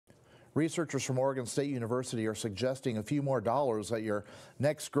Researchers from Oregon State University are suggesting a few more dollars at your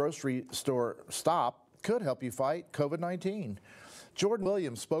next grocery store stop could help you fight COVID-19. Jordan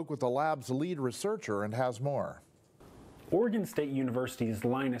Williams spoke with the lab's lead researcher and has more. Oregon State University's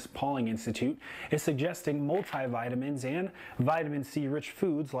Linus Pauling Institute is suggesting multivitamins and vitamin C-rich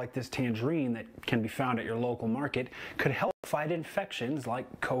foods like this tangerine that can be found at your local market could help fight infections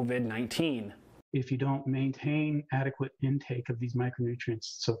like COVID-19. If you don't maintain adequate intake of these micronutrients and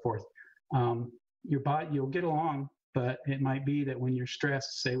so forth, your body, you'll get along, but it might be that when you're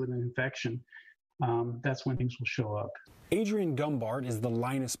stressed, say with an infection, that's when things will show up. Adrian Gumbart is the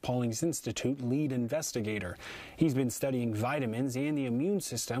Linus Pauling Institute lead investigator. He's been studying vitamins and the immune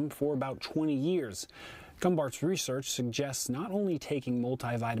system for about 20 years. Gumbart's research suggests not only taking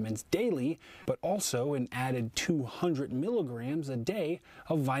multivitamins daily, but also an added 200 milligrams a day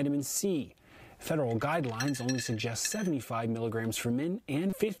of vitamin C. Federal guidelines only suggest 75 milligrams for men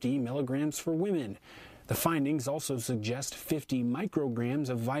and 50 milligrams for women. The findings also suggest 50 micrograms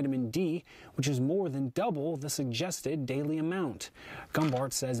of vitamin D, which is more than double the suggested daily amount.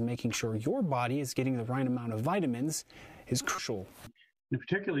 Gumbart says making sure your body is getting the right amount of vitamins is crucial. And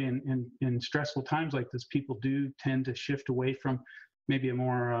particularly in stressful times like this, people do tend to shift away from maybe a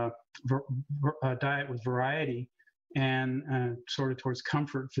more diet with variety and sort of towards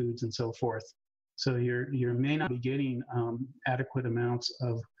comfort foods and so forth. So you may not be getting adequate amounts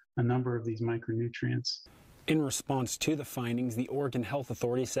of a number of these micronutrients. In response to the findings, the Oregon Health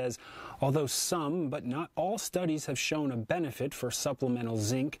Authority says although some but not all studies have shown a benefit for supplemental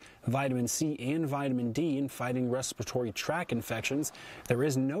zinc, vitamin C, and vitamin D in fighting respiratory tract infections, there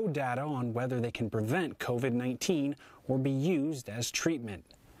is no data on whether they can prevent COVID-19 or be used as treatment.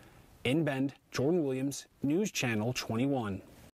 In Bend, Jordan Williams, News Channel 21.